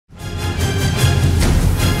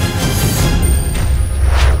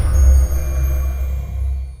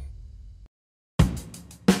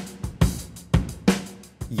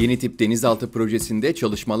Yeni Tip Denizaltı Projesi'nde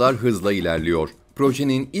çalışmalar hızla ilerliyor.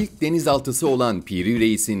 Projenin ilk denizaltısı olan PİRİ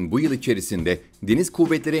REİS'in bu yıl içerisinde deniz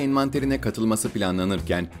kuvvetleri envanterine katılması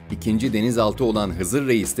planlanırken, ikinci denizaltı olan HIZIR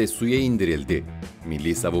REİS de suya indirildi.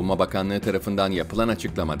 Milli Savunma Bakanlığı tarafından yapılan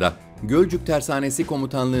açıklamada, Gölcük Tersanesi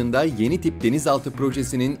Komutanlığı'nda Yeni Tip Denizaltı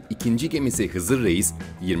Projesi'nin ikinci gemisi HIZIR REİS,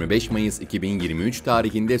 25 Mayıs 2023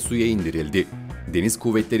 tarihinde suya indirildi. Deniz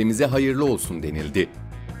kuvvetlerimize hayırlı olsun denildi.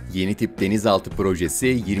 Yeni Tip Denizaltı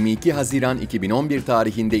Projesi 22 Haziran 2011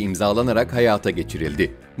 tarihinde imzalanarak hayata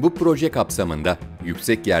geçirildi. Bu proje kapsamında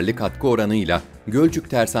yüksek yerli katkı oranıyla Gölcük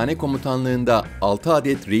Tersane Komutanlığı'nda 6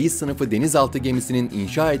 adet reis sınıfı denizaltı gemisinin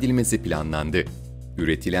inşa edilmesi planlandı.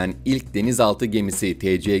 Üretilen ilk denizaltı gemisi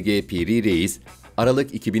TCG PİRİ REİS,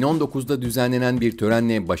 Aralık 2019'da düzenlenen bir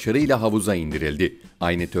törenle başarıyla havuza indirildi.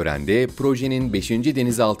 Aynı törende projenin 5.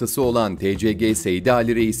 denizaltısı olan TCG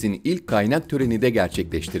HIZIR REİS'in ilk kaynak töreni de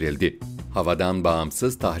gerçekleştirildi. Havadan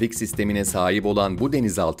bağımsız tahrik sistemine sahip olan bu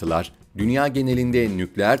denizaltılar, dünya genelinde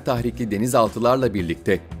nükleer tahrikli denizaltılarla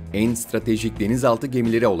birlikte en stratejik denizaltı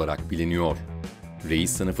gemileri olarak biliniyor.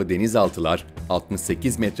 Reis sınıfı denizaltılar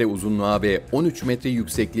 68 metre uzunluğa ve 13 metre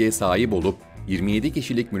yüksekliğe sahip olup 27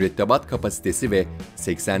 kişilik mürettebat kapasitesi ve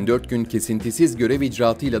 84 gün kesintisiz görev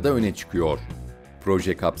icraatıyla da öne çıkıyor.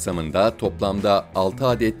 Proje kapsamında toplamda 6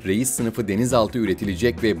 adet reis sınıfı denizaltı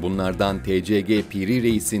üretilecek ve bunlardan TCG PİRİ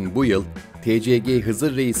REİS'in bu yıl, TCG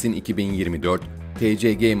HIZIR REİS'in 2024,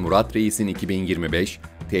 TCG Murat REİS'in 2025,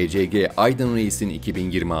 TCG Aydın REİS'in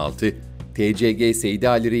 2026, TCG Seydi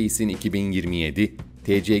Ali REİS'in 2027,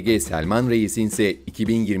 TCG Selman REİS'in ise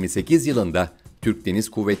 2028 yılında Türk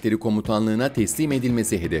Deniz Kuvvetleri Komutanlığı'na teslim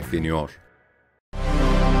edilmesi hedefleniyor.